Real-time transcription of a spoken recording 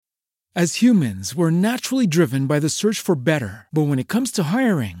As humans, we're naturally driven by the search for better. But when it comes to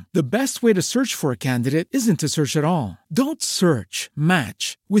hiring, the best way to search for a candidate isn't to search at all. Don't search,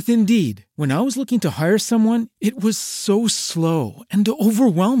 match with Indeed. When I was looking to hire someone, it was so slow and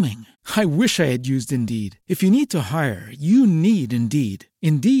overwhelming. I wish I had used Indeed. If you need to hire, you need Indeed.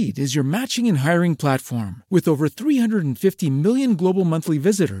 Indeed is your matching and hiring platform with over 350 million global monthly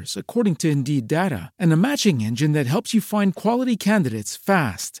visitors, according to Indeed data, and a matching engine that helps you find quality candidates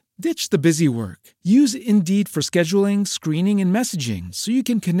fast. Ditch the busy work. Use Indeed for scheduling, screening, and messaging so you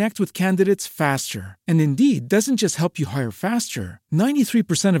can connect with candidates faster. And Indeed doesn't just help you hire faster.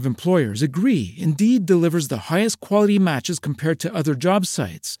 93% of employers agree Indeed delivers the highest quality matches compared to other job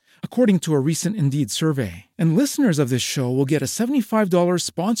sites, according to a recent Indeed survey. And listeners of this show will get a $75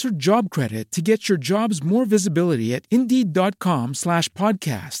 sponsored job credit to get your jobs more visibility at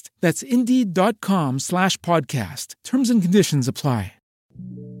Indeed.com/podcast. That's Indeed.com/podcast. Terms and conditions apply.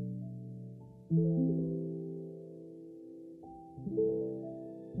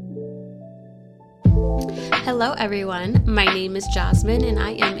 Hello everyone, my name is Jasmine and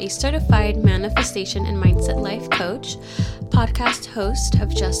I am a certified manifestation and mindset life coach, podcast host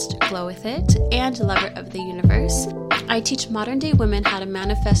of Just Glow With It, and lover of the universe. I teach modern day women how to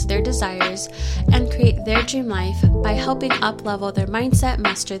manifest their desires and create their dream life by helping up-level their mindset,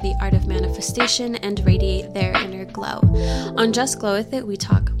 master the art of manifestation, and radiate their inner glow. On Just Glow With It, we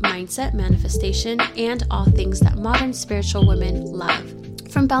talk mindset, manifestation, and all things that modern spiritual women love.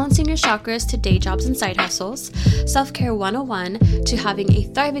 From balancing your chakras to day jobs and side hustles, self-care 101 to having a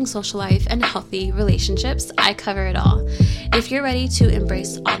thriving social life and healthy relationships, I cover it all. If you're ready to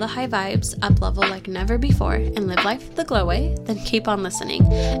embrace all the high vibes, up-level like never before, and live life the glow way, then keep on listening.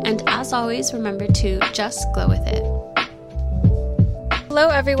 And as always, remember to just glow with it. Hello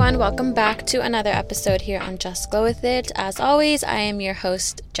everyone, welcome back to another episode here on Just Glow With It. As always, I am your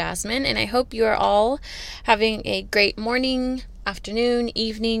host, Jasmine, and I hope you are all having a great morning, afternoon,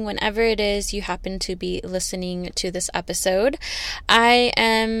 evening, whenever it is you happen to be listening to this episode. I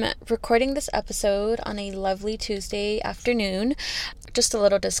am recording this episode on a lovely Tuesday afternoon. Just a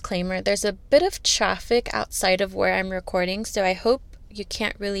little disclaimer, there's a bit of traffic outside of where I'm recording, so I hope you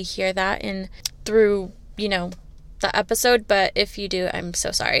can't really hear that through the episode, but if you do, I'm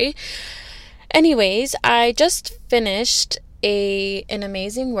so sorry. Anyways, I just finished an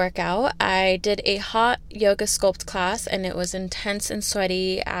amazing workout. I did a hot yoga sculpt class and it was intense and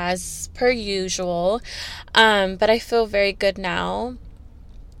sweaty as per usual, but I feel very good now.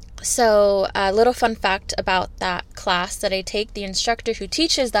 So a little fun fact about that class that I take, the instructor who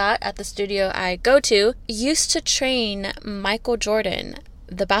teaches that at the studio I go to used to train Michael Jordan,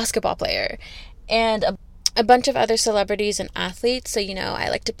 the basketball player, and a bunch of other celebrities and athletes. So, I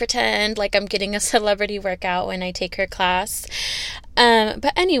like to pretend like I'm getting a celebrity workout when I take her class.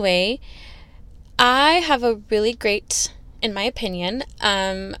 But anyway, I have a really great, in my opinion,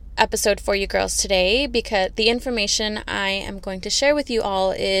 episode for you girls today, because the information I am going to share with you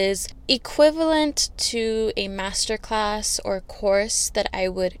all is equivalent to a masterclass or course that I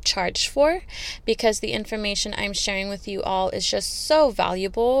would charge for, because the information I'm sharing with you all is just so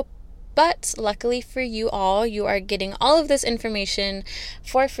valuable. But luckily for you all, you are getting all of this information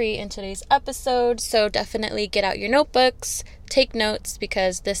for free in today's episode. So definitely get out your notebooks, take notes,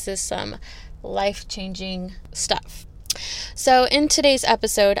 because this is some life-changing stuff. So in today's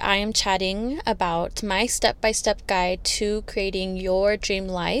episode, I am chatting about my step-by-step guide to creating your dream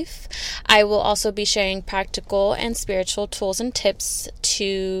life. I will also be sharing practical and spiritual tools and tips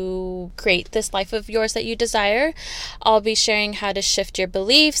to create this life of yours that you desire. I'll be sharing how to shift your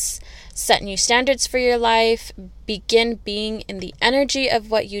beliefs, set new standards for your life, begin being in the energy of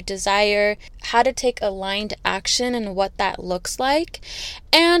what you desire, how to take aligned action and what that looks like,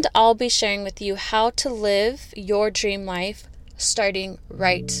 and I'll be sharing with you how to live your dream life starting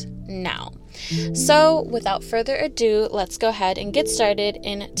right now. So without further ado, let's go ahead and get started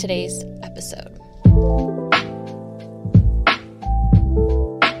in today's episode.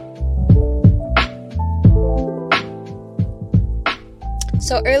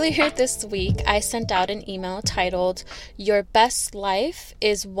 So earlier this week, I sent out an email titled, "Your Best Life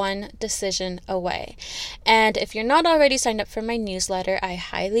is One Decision Away." And if you're not already signed up for my newsletter, I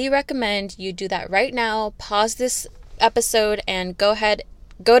highly recommend you do that right now. Pause this episode and go to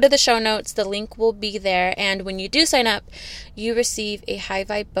the show notes. The link will be there. And when you do sign up, you receive a high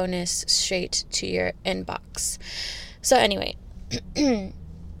vibe bonus straight to your inbox. So anyway,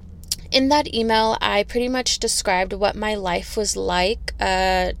 in that email, I pretty much described what my life was like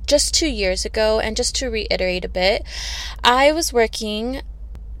just 2 years ago. And just to reiterate a bit, I was working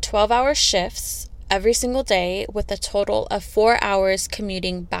 12-hour shifts every single day with a total of 4 hours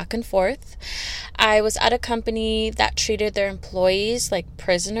commuting back and forth. I was at a company that treated their employees like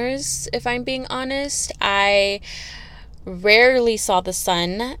prisoners, if I'm being honest. I rarely saw the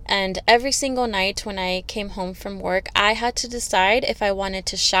sun, and every single night when I came home from work, I had to decide if I wanted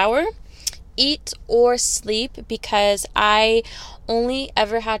to shower, eat, or sleep, because I only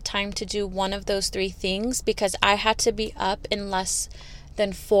ever had time to do one of those three things because I had to be up in less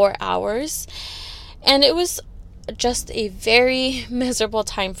than 4 hours. And it was just a very miserable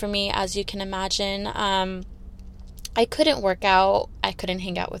time for me, as you can imagine. I couldn't work out, I couldn't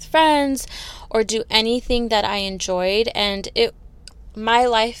hang out with friends, or do anything that I enjoyed, and my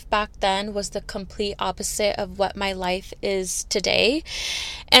life back then was the complete opposite of what my life is today.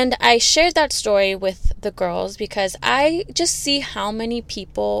 And I shared that story with the girls because I just see how many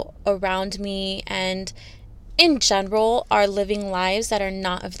people around me and in general are living lives that are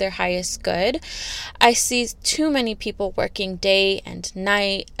not of their highest good. I see too many people working day and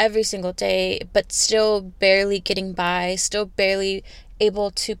night every single day, but still barely getting by, still barely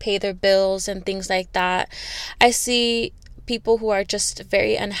able to pay their bills and things like that. I see people who are just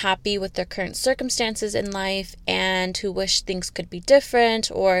very unhappy with their current circumstances in life and who wish things could be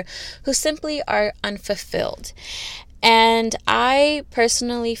different, or who simply are unfulfilled. And I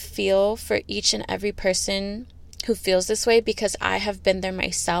personally feel for each and every person who feels this way because I have been there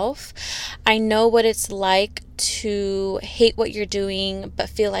myself. I know what it's like to hate what you're doing but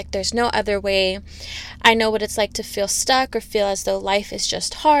feel like there's no other way. I know what it's like to feel stuck or feel as though life is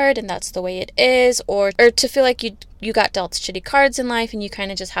just hard and that's the way it is, or to feel like you got dealt shitty cards in life and you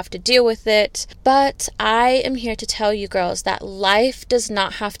kind of just have to deal with it. But I am here to tell you girls that life does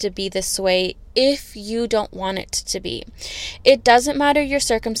not have to be this way if you don't want it to be. It doesn't matter your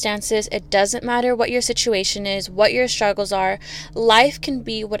circumstances. It doesn't matter what your situation is, what your struggles are. Life can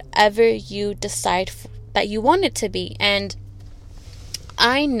be whatever you decide that you want it to be. And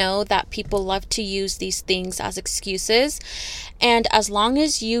I know that people love to use these things as excuses, and as long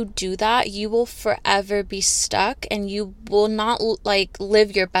as you do that, you will forever be stuck and you will not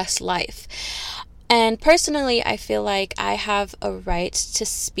live your best life. And personally, I feel like I have a right to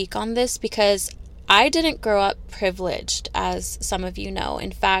speak on this because I didn't grow up privileged, as some of you know.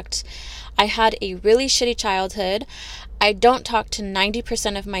 In fact, I had a really shitty childhood. I don't talk to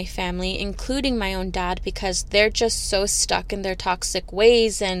 90% of my family, including my own dad, because they're just so stuck in their toxic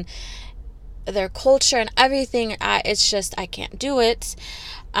ways and their culture and everything. It's just, I can't do it.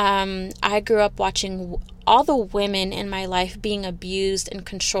 I grew up watching all the women in my life being abused and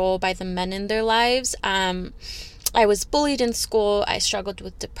controlled by the men in their lives. I was bullied in school. I struggled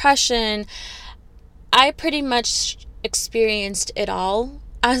with depression. I pretty much experienced it all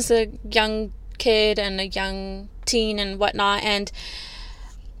as a young kid and a young teen and whatnot, and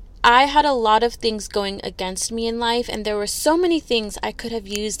I had a lot of things going against me in life, and there were so many things I could have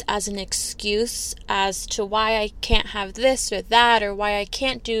used as an excuse as to why I can't have this or that, or why I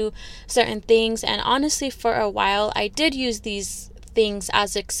can't do certain things. And honestly, for a while I did use these things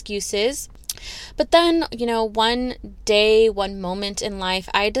as excuses. But then, one day, one moment in life,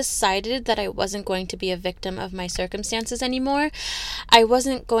 I decided that I wasn't going to be a victim of my circumstances anymore. I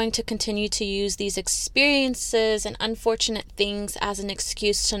wasn't going to continue to use these experiences and unfortunate things as an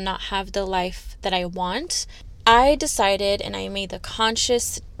excuse to not have the life that I want. I decided, and I made the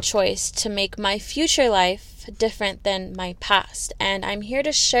conscious choice to make my future life different than my past. And I'm here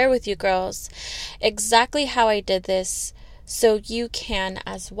to share with you girls exactly how I did this so you can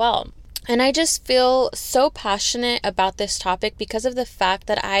as well. And I just feel so passionate about this topic because of the fact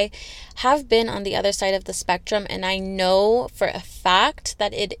that I have been on the other side of the spectrum, and I know for a fact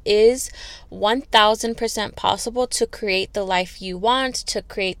that it is 1000% possible to create the life you want, to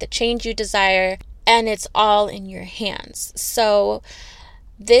create the change you desire, and it's all in your hands. So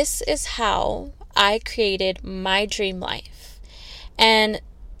this is how I created my dream life. And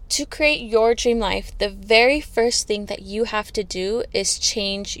to create your dream life, the very first thing that you have to do is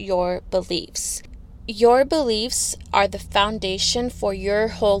change your beliefs. Your beliefs are the foundation for your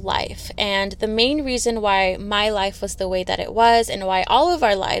whole life. And the main reason why my life was the way that it was, and why all of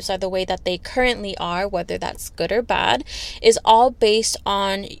our lives are the way that they currently are, whether that's good or bad, is all based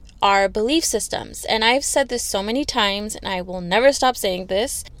on our belief systems. And I've said this so many times, and I will never stop saying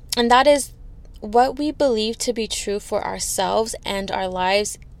this, and that is what we believe to be true for ourselves and our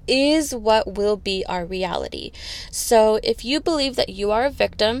lives is what will be our reality. So if you believe that you are a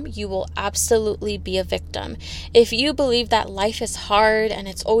victim, you will absolutely be a victim. If you believe that life is hard and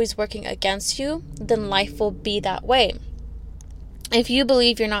it's always working against you, then life will be that way. If you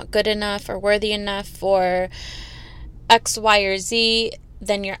believe you're not good enough or worthy enough for X, Y, or Z,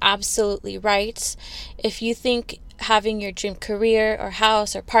 then you're absolutely right. If you think having your dream career or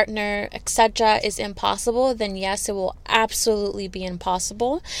house or partner, etc. is impossible, then yes, it will absolutely be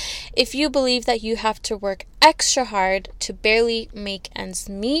impossible. If you believe that you have to work extra hard to barely make ends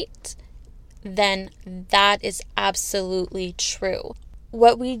meet, then that is absolutely true.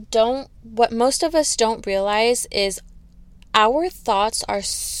 What most of us don't realize is our thoughts are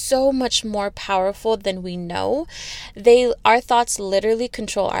so much more powerful than we know. Our thoughts literally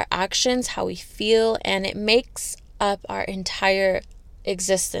control our actions, how we feel, and it makes up our entire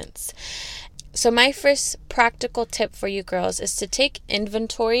existence. So my first practical tip for you girls is to take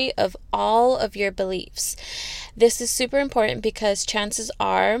inventory of all of your beliefs. This is super important because chances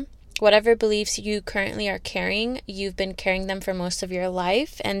are whatever beliefs you currently are carrying, you've been carrying them for most of your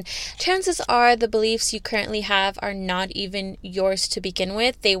life. And chances are the beliefs you currently have are not even yours to begin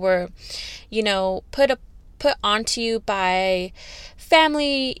with. They were, put onto you by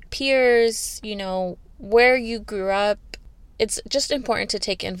family, peers, where you grew up. It's just important to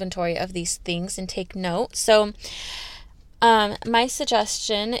take inventory of these things and take note. So my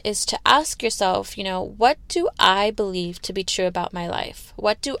suggestion is to ask yourself, what do I believe to be true about my life?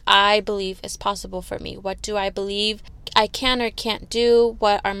 What do I believe is possible for me? What do I believe I can or can't do?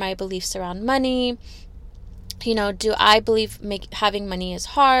 What are my beliefs around money? Do I believe having money is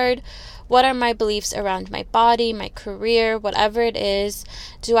hard? What are my beliefs around my body, my career, whatever it is?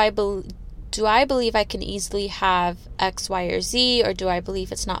 Do I believe I can easily have X, Y, or Z, or do I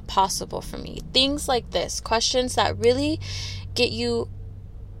believe it's not possible for me? Things like this, questions that really get you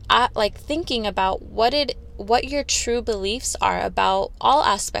thinking about what your true beliefs are about all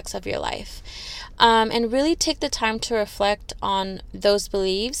aspects of your life. And really take the time to reflect on those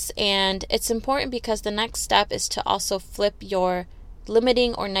beliefs. And it's important because the next step is to also flip your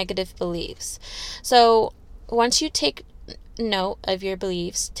limiting or negative beliefs. So once you take note of your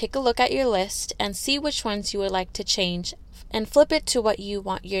beliefs, take a look at your list and see which ones you would like to change and flip it to what you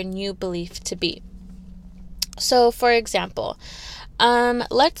want your new belief to be. So for example,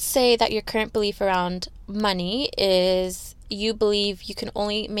 let's say that your current belief around money is you believe you can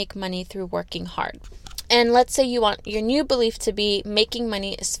only make money through working hard. And let's say you want your new belief to be making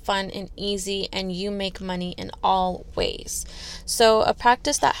money is fun and easy and you make money in all ways. So a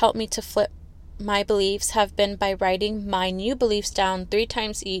practice that helped me to flip my beliefs have been by writing my new beliefs down 3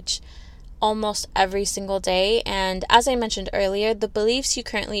 times each, almost every single day. And as I mentioned earlier, the beliefs you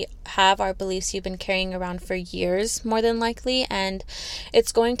currently have are beliefs you've been carrying around for years, more than likely, and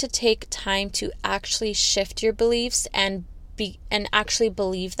it's going to take time to actually shift your beliefs and actually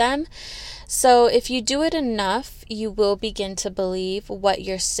believe them. So if you do it enough, you will begin to believe what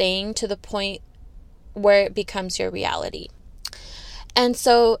you're saying to the point where it becomes your reality. And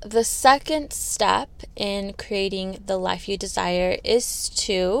so the second step in creating the life you desire is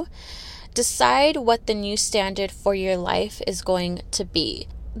to decide what the new standard for your life is going to be.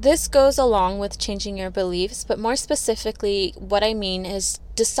 This goes along with changing your beliefs, but more specifically, what I mean is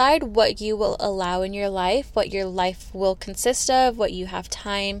decide what you will allow in your life, what your life will consist of, what you have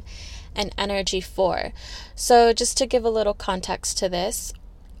time and energy for. So just to give a little context to this,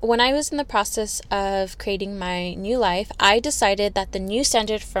 when I was in the process of creating my new life, I decided that the new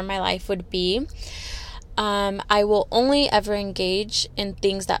standard for my life would be I will only ever engage in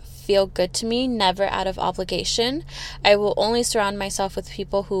things that feel good to me, never out of obligation. I will only surround myself with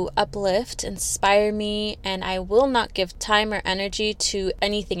people who uplift, inspire me, and I will not give time or energy to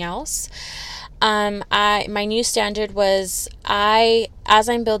anything else. My new standard was as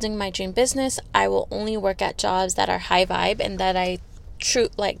I'm building my dream business, I will only work at jobs that are high vibe and that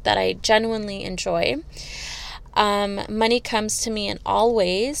I genuinely enjoy. Money comes to me in all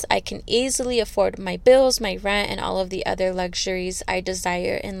ways. I can easily afford my bills, my rent, and all of the other luxuries I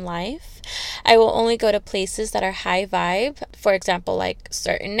desire in life. I will only go to places that are high vibe, for example, like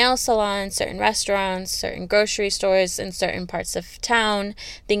certain nail salons, certain restaurants, certain grocery stores in certain parts of town,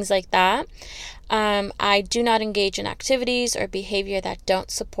 things like that. I do not engage in activities or behavior that don't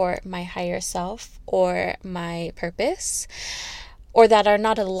support my higher self or my purpose, or that are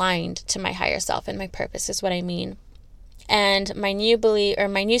not aligned to my higher self and my purpose is what I mean. And my new belief or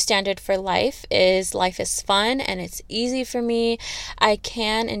my new standard for life is fun and it's easy for me. I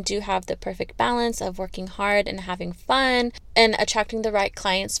can and do have the perfect balance of working hard and having fun, and attracting the right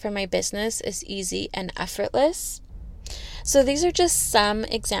clients for my business is easy and effortless. So these are just some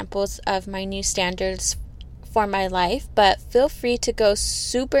examples of my new standards for my life, but feel free to go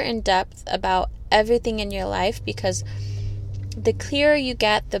super in depth about everything in your life because The clearer you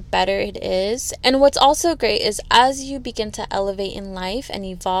get, the better it is. And what's also great is as you begin to elevate in life and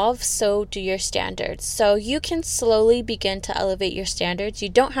evolve, so do your standards. So you can slowly begin to elevate your standards. You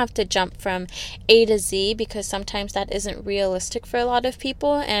don't have to jump from A to Z, because sometimes that isn't realistic for a lot of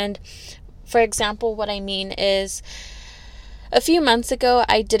people. And for example, what I mean is, a few months ago,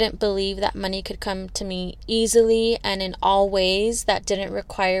 I didn't believe that money could come to me easily and in all ways that didn't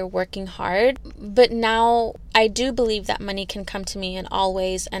require working hard. But now I do believe that money can come to me in all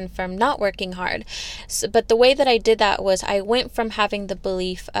ways and from not working hard. But the way that I did that was I went from having the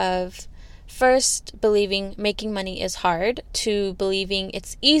belief of first believing making money is hard, to believing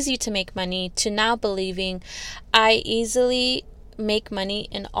it's easy to make money, to now believing I easily make money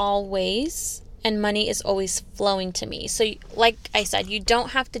in all ways. And money is always flowing to me. So like I said, you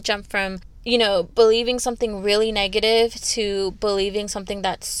don't have to jump from, believing something really negative to believing something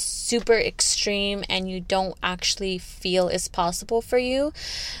that's super extreme and you don't actually feel is possible for you.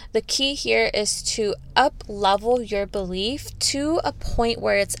 The key here is to up level your belief to a point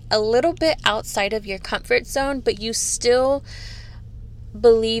where it's a little bit outside of your comfort zone, but you still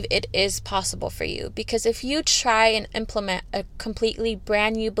believe it is possible for you. Because if you try and implement a completely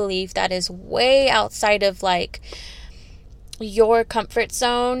brand new belief that is way outside of like your comfort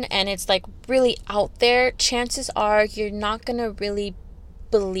zone and it's like really out there, chances are you're not gonna really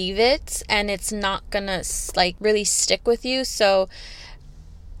believe it and it's not gonna like really stick with you. So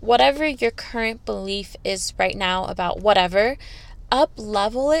whatever your current belief is right now about whatever, up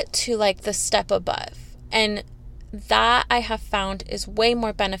level it to like the step above. And that I have found is way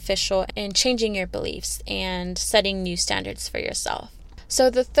more beneficial in changing your beliefs and setting new standards for yourself. So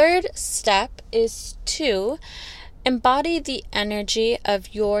the third step is to embody the energy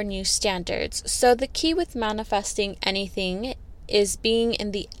of your new standards. So the key with manifesting anything is being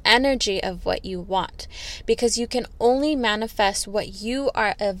in the energy of what you want, because you can only manifest what you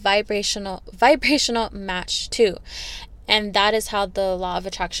are a vibrational match to. And that is how the law of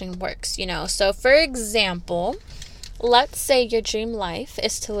attraction works, So for example, let's say your dream life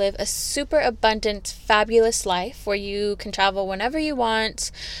is to live a super abundant, fabulous life where you can travel whenever you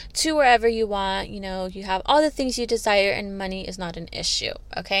want, to wherever you want, you have all the things you desire and money is not an issue,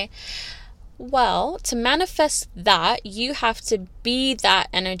 okay? Well, to manifest that, you have to be that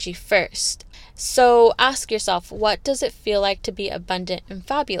energy first. So ask yourself, what does it feel like to be abundant and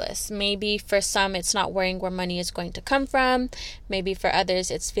fabulous? Maybe for some, it's not worrying where money is going to come from. Maybe for others,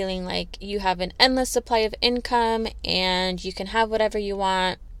 it's feeling like you have an endless supply of income and you can have whatever you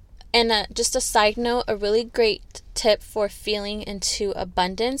want. And just a side note, a really great tip for feeling into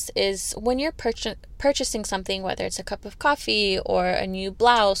abundance is when you're purchasing something, whether it's a cup of coffee or a new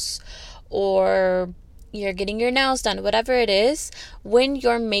blouse or you're getting your nails done, whatever it is, when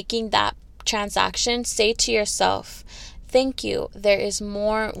you're making that transaction, say to yourself, thank you, there is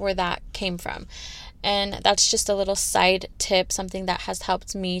more where that came from. And that's just a little side tip, something that has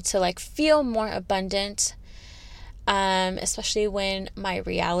helped me to like feel more abundant, especially when my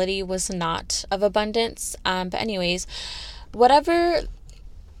reality was not of abundance. But anyways, whatever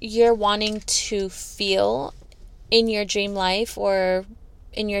you're wanting to feel in your dream life or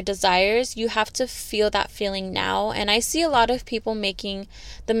in your desires, you have to feel that feeling now. And I see a lot of people making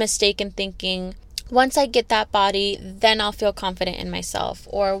the mistake in thinking, once I get that body, then I'll feel confident in myself.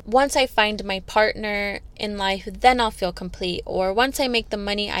 Or once I find my partner in life, then I'll feel complete. Or once I make the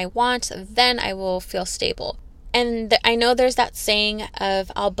money I want, then I will feel stable. And I know there's that saying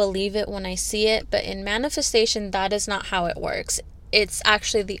of I'll believe it when I see it, but in manifestation, that is not how it works. It's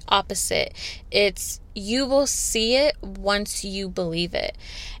actually the opposite. It's you will see it once you believe it.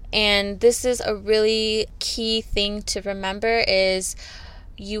 And this is a really key thing to remember is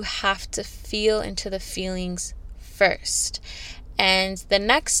you have to feel into the feelings first. And the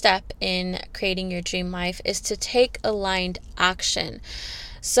next step in creating your dream life is to take aligned action.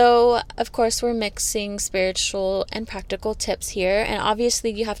 So, of course, we're mixing spiritual and practical tips here. And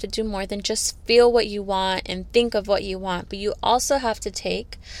obviously, you have to do more than just feel what you want and think of what you want. But you also have to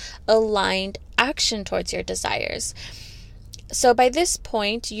take aligned action towards your desires. So by this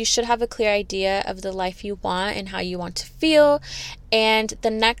point, you should have a clear idea of the life you want and how you want to feel. And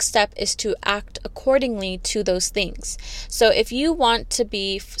the next step is to act accordingly to those things. So if you want to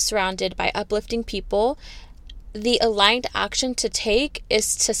be surrounded by uplifting people, the aligned action to take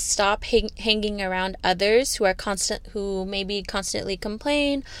is to stop hanging around others who maybe constantly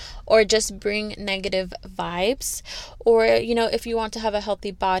complain or just bring negative vibes. Or, if you want to have a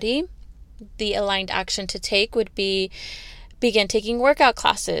healthy body, the aligned action to take would be begin taking workout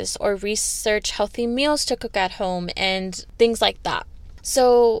classes or research healthy meals to cook at home and things like that.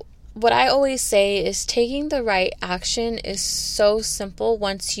 So what I always say is taking the right action is so simple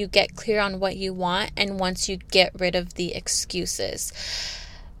once you get clear on what you want and once you get rid of the excuses.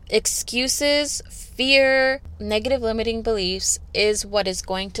 Excuses, fear, negative limiting beliefs is what is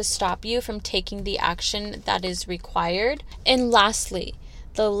going to stop you from taking the action that is required. And lastly,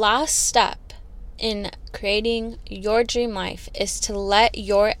 the last step in creating your dream life is to let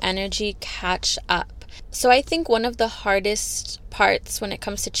your energy catch up. So I think one of the hardest parts when it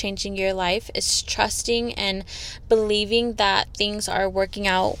comes to changing your life is trusting and believing that things are working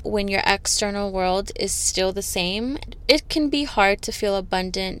out when your external world is still the same. It can be hard to feel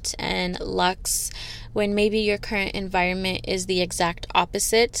abundant and luxe when maybe your current environment is the exact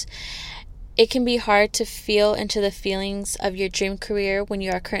opposite. It can be hard to feel into the feelings of your dream career when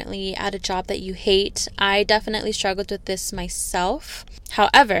you are currently at a job that you hate. I definitely struggled with this myself.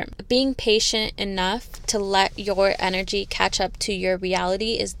 However, being patient enough to let your energy catch up to your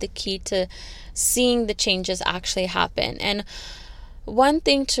reality is the key to seeing the changes actually happen. And one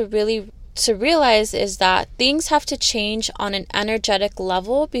thing to realize is that things have to change on an energetic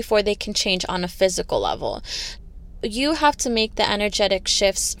level before they can change on a physical level. You have to make the energetic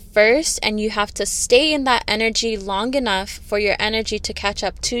shifts first, and you have to stay in that energy long enough for your energy to catch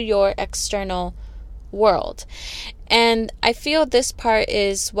up to your external world. And I feel this part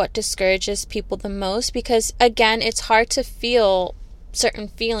is what discourages people the most because, again, it's hard to feel certain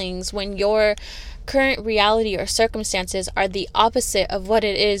feelings when your current reality or circumstances are the opposite of what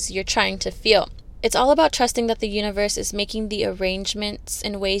it is you're trying to feel. It's all about trusting that the universe is making the arrangements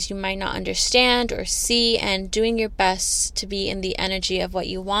in ways you might not understand or see, and doing your best to be in the energy of what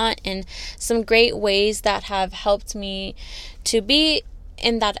you want. And some great ways that have helped me to be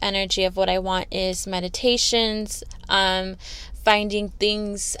in that energy of what I want is meditations, finding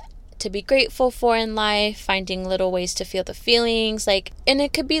things to be grateful for in life, finding little ways to feel the feelings, and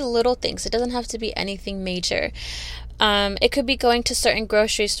it could be little things. It doesn't have to be anything major. It could be going to certain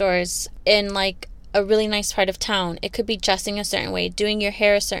grocery stores in a really nice part of town. It could be dressing a certain way, doing your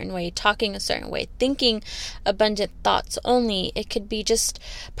hair a certain way, talking a certain way, thinking abundant thoughts only. It could be just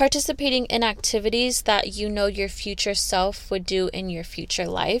participating in activities that you know your future self would do in your future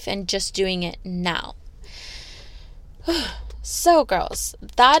life and just doing it now. So girls,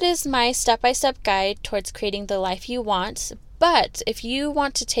 that is my step-by-step guide towards creating the life you want. But if you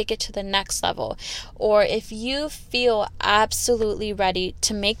want to take it to the next level, or if you feel absolutely ready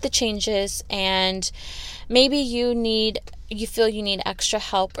to make the changes and maybe you feel you need extra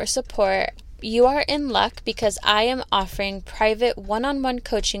help or support, you are in luck because I am offering private one-on-one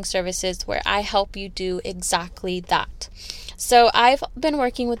coaching services where I help you do exactly that. So I've been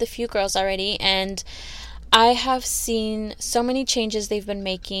working with a few girls already, and I have seen so many changes they've been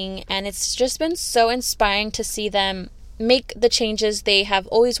making, and it's just been so inspiring to see them make the changes they have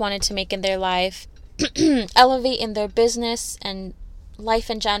always wanted to make in their life, elevate in their business and life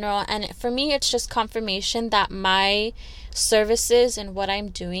in general. And for me, it's just confirmation that my services and what I'm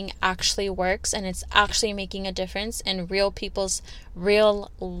doing actually works, and it's actually making a difference in real people's real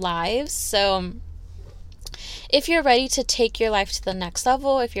lives. So if you're ready to take your life to the next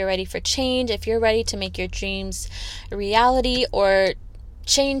level, if you're ready for change, if you're ready to make your dreams a reality or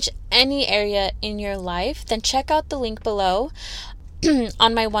change any area in your life, then check out the link below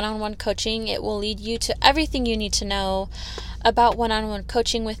on my one-on-one coaching. It will lead you to everything you need to know about one-on-one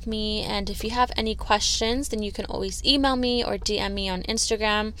coaching with me. And if you have any questions, then you can always email me or DM me on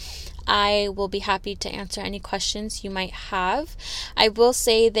Instagram. I will be happy to answer any questions you might have. I will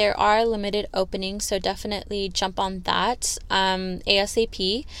say there are limited openings, so definitely jump on that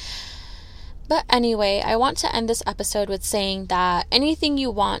ASAP. But anyway, I want to end this episode with saying that anything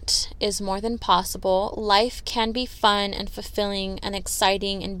you want is more than possible. Life can be fun and fulfilling and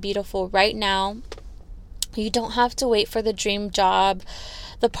exciting and beautiful right now. You don't have to wait for the dream job,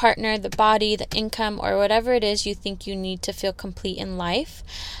 the partner, the body, the income, or whatever it is you think you need to feel complete in life.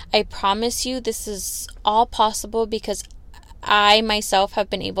 I promise you this is all possible because I myself have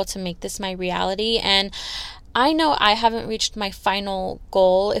been able to make this my reality. And I know I haven't reached my final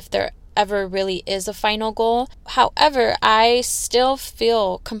goal, if there ever really is a final goal. However, I still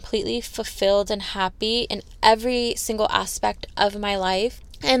feel completely fulfilled and happy in every single aspect of my life.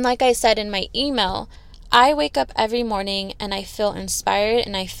 And like I said in my email, I wake up every morning and I feel inspired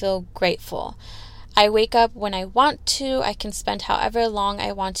and I feel grateful. I wake up when I want to. I can spend however long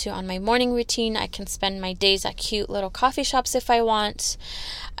I want to on my morning routine. I can spend my days at cute little coffee shops if I want.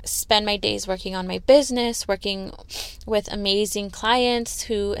 Spend my days working on my business, working with amazing clients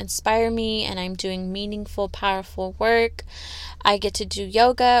who inspire me, and I'm doing meaningful, powerful work. I get to do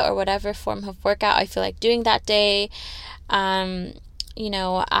yoga or whatever form of workout I feel like doing that day.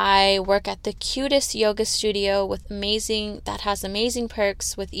 I work at the cutest yoga studio that has amazing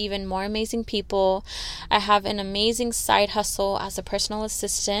perks with even more amazing people. I have an amazing side hustle as a personal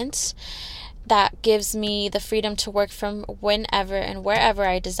assistant that gives me the freedom to work from whenever and wherever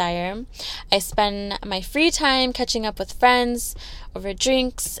I desire. I spend my free time catching up with friends over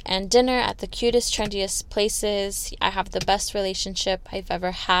drinks and dinner at the cutest, trendiest places. I have the best relationship I've ever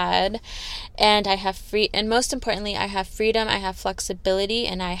had, and and most importantly, I have freedom, I have flexibility,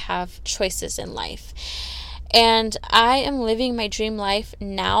 and I have choices in life. And I am living my dream life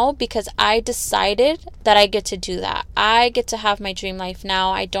now because I decided that I get to do that. I get to have my dream life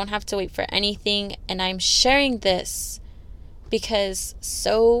now. I don't have to wait for anything. And I'm sharing this because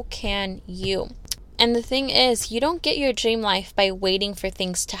so can you. And the thing is, you don't get your dream life by waiting for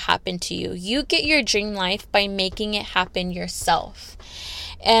things to happen to you. You get your dream life by making it happen yourself.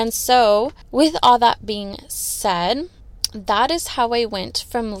 And so, with all that being said, that is how I went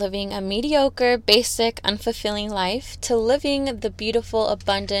from living a mediocre, basic, unfulfilling life to living the beautiful,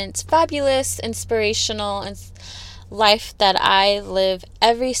 abundant, fabulous, inspirational life that I live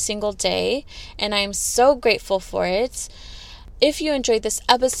every single day. And I'm so grateful for it. If you enjoyed this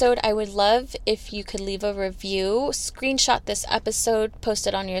episode, I would love if you could leave a review, screenshot this episode, post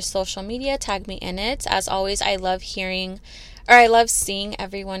it on your social media, tag me in it. As always, I love seeing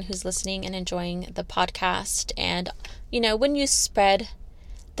everyone who's listening and enjoying the podcast. And when you spread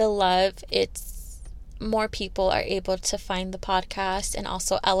the love, it's more people are able to find the podcast and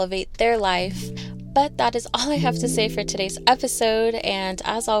also elevate their life. But that is all I have to say for today's episode. And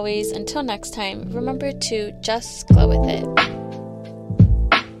as always, until next time, remember to just glow with it.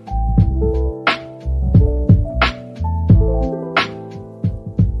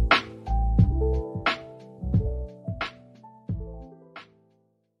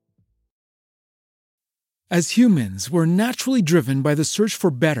 As humans, we're naturally driven by the search for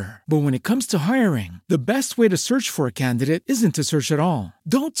better. But when it comes to hiring, the best way to search for a candidate isn't to search at all.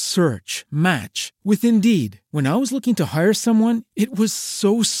 Don't search, match with Indeed. When I was looking to hire someone, it was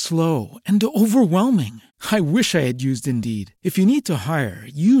so slow and overwhelming. I wish I had used Indeed. If you need to hire,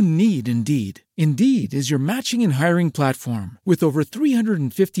 you need Indeed. Indeed is your matching and hiring platform with over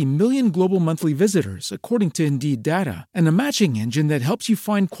 350 million global monthly visitors, according to Indeed data, and a matching engine that helps you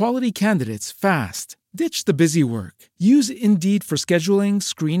find quality candidates fast. Ditch the busy work. Use Indeed for scheduling,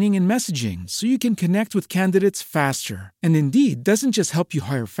 screening, and messaging so you can connect with candidates faster. And Indeed doesn't just help you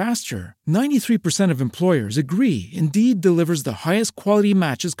hire faster. 93% of employers agree Indeed delivers the highest quality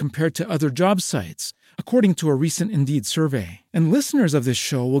matches compared to other job sites, according to a recent Indeed survey. And listeners of this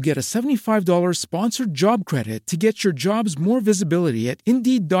show will get a $75 sponsored job credit to get your jobs more visibility at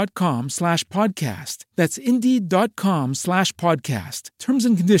Indeed.com/podcast. That's Indeed.com/podcast. Terms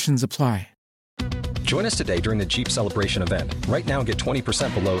and conditions apply. Join us today during the Jeep Celebration event. Right now, get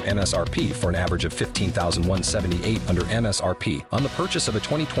 20% below MSRP for an average of $15,178 under MSRP on the purchase of a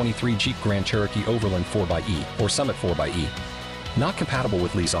 2023 Jeep Grand Cherokee Overland 4xE or Summit 4xE. Not compatible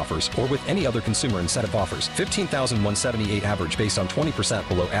with lease offers or with any other consumer incentive offers. $15,178 average based on 20%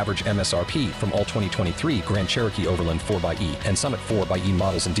 below average MSRP from all 2023 Grand Cherokee Overland 4xE and Summit 4xE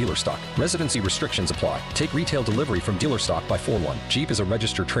models in dealer stock. Residency restrictions apply. Take retail delivery from dealer stock by 4/1. Jeep is a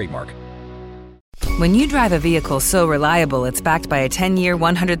registered trademark. When you drive a vehicle so reliable it's backed by a 10-year,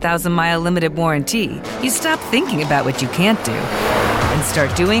 100,000-mile limited warranty, you stop thinking about what you can't do and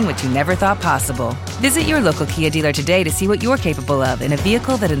start doing what you never thought possible. Visit your local Kia dealer today to see what you're capable of in a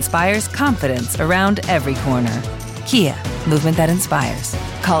vehicle that inspires confidence around every corner. Kia, movement that inspires.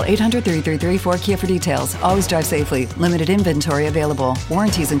 Call 800-333-4KIA for details. Always drive safely. Limited inventory available.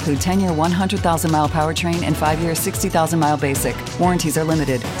 Warranties include 10-year, 100,000-mile powertrain and 5-year, 60,000-mile basic. Warranties are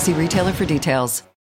limited. See retailer for details.